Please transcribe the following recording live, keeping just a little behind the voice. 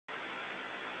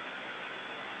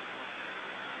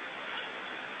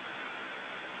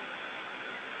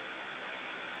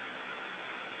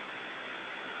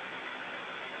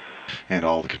And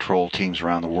all the control teams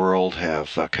around the world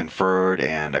have conferred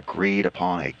and agreed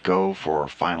upon a go for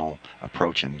final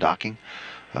approach and docking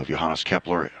of Johannes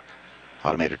Kepler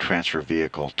Automated Transfer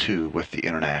Vehicle 2 with the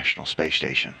International Space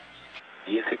Station.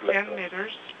 10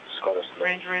 meters,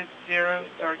 range rate 0,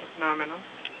 target nominal,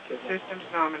 systems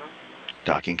nominal.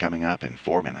 Docking coming up in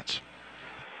 4 minutes.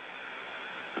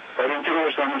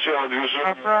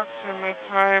 Approximate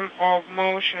time of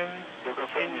motion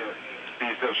in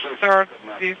start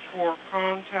before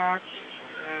contact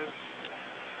is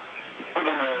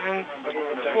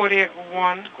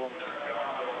 41.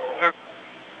 A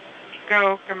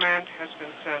go command has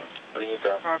been sent.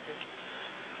 Copy.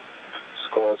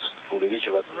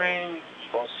 Range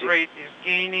rate is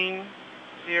gaining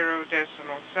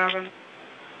 0.7.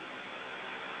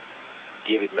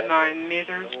 9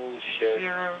 meters,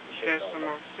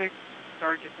 0.6,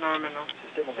 target nominal,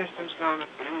 systems nominal.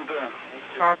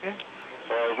 Copy.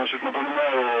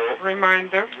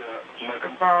 Reminder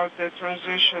about the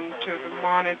transition to the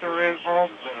monitoring of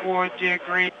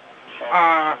 4-degree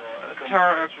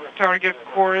target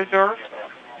corridor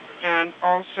and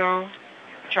also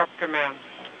chop command.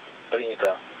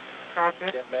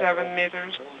 Copy. 7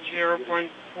 meters, 0.4,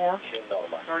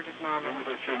 target nominal.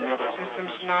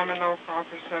 Systems nominal,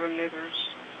 copy 7 meters,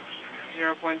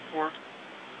 0.4.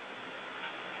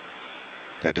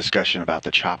 That discussion about the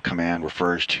chop command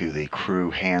refers to the crew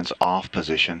hands-off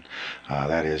position.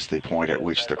 That is the point at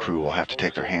which the crew will have to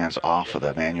take their hands off of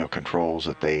the manual controls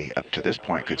that they, up to this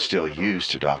point, could still use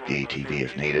to dock the ATV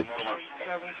if needed.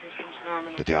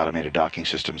 But the automated docking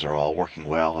systems are all working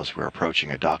well as we're approaching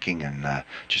a docking in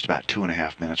just about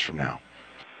 2.5 minutes from now.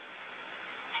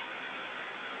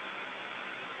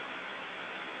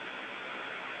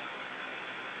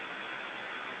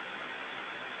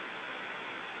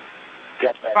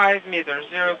 Get 5 meters,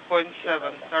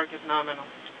 0.7, target nominal.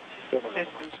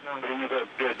 Systems nominal.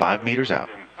 5 meters out.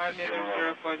 5 meters,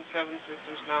 0.7,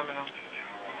 systems nominal.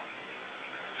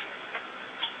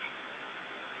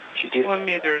 1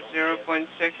 meter, 0.6,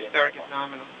 target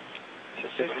nominal.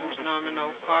 Systems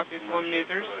nominal, copy 1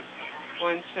 meters,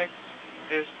 0.6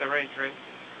 is the range rate.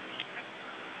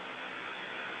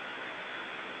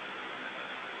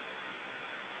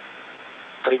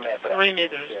 Three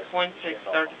meters, 0.6,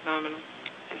 target nominal.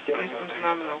 Systems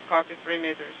nominal, copy 3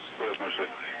 meters.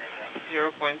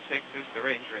 0.6 is the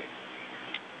range rate.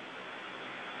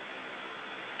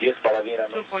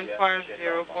 2.5,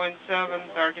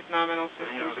 0.7, target nominal,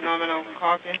 systems nominal,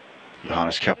 copy.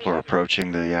 Johannes Kepler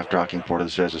approaching the aft docking port of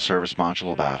the Zvezda service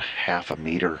module about 0.5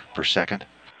 meter per second.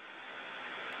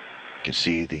 You can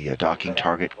see the docking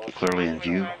target clearly in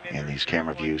view in these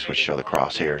camera views which show the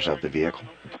crosshairs of the vehicle.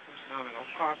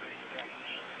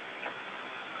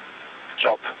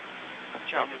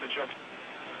 chop.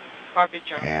 Copy,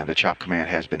 chop. And the chop command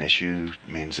has been issued,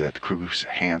 means that the crew's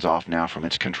hands off now from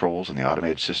its controls and the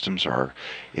automated systems are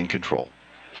in control.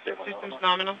 Systems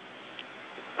nominal.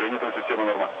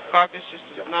 Copy,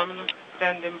 systems nominal.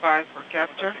 Standing by for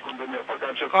capture.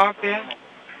 Copy.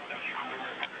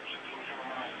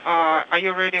 Are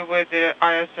you ready with the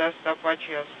ISS stopwatch?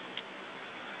 Yes.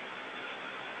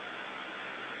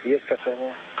 Yes,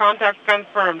 Captain. Contact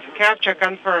confirmed. Capture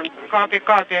confirmed. Copy,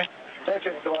 copy.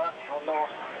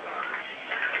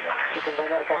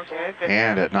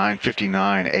 And at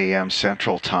 9:59 a.m.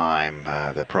 Central Time,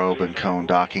 the probe and cone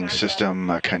docking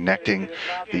system connecting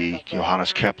the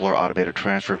Johannes Kepler Automated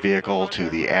Transfer Vehicle to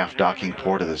the aft docking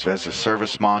port of the Zvezda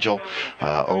service module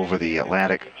over the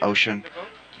Atlantic Ocean.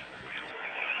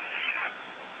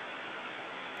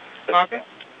 Copy.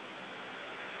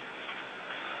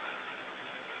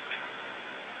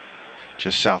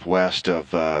 Just southwest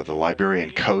of the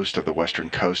Liberian coast of the western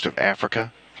coast of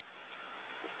Africa.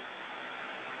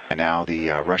 And now the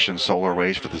Russian solar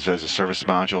rays for the Zvezda service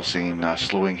module seen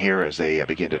slewing here as they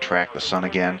begin to track the sun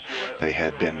again. They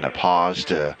had been paused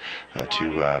to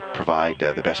provide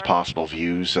the best possible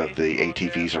views of the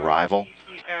ATV's arrival.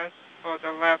 For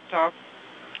the laptop.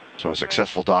 So a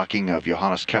successful docking of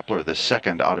Johannes Kepler, the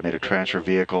second automated transfer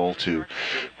vehicle to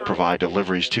provide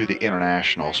deliveries to the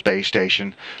International Space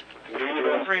Station.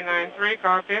 393,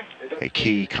 copy. A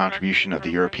key contribution of the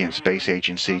European Space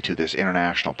Agency to this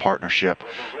international partnership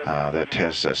that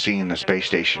has seen the space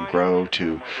station grow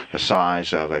to the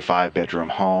size of a 5-bedroom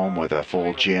home with a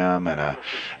full gym and a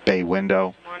bay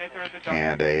window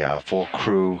and a full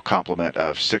crew complement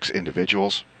of 6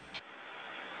 individuals.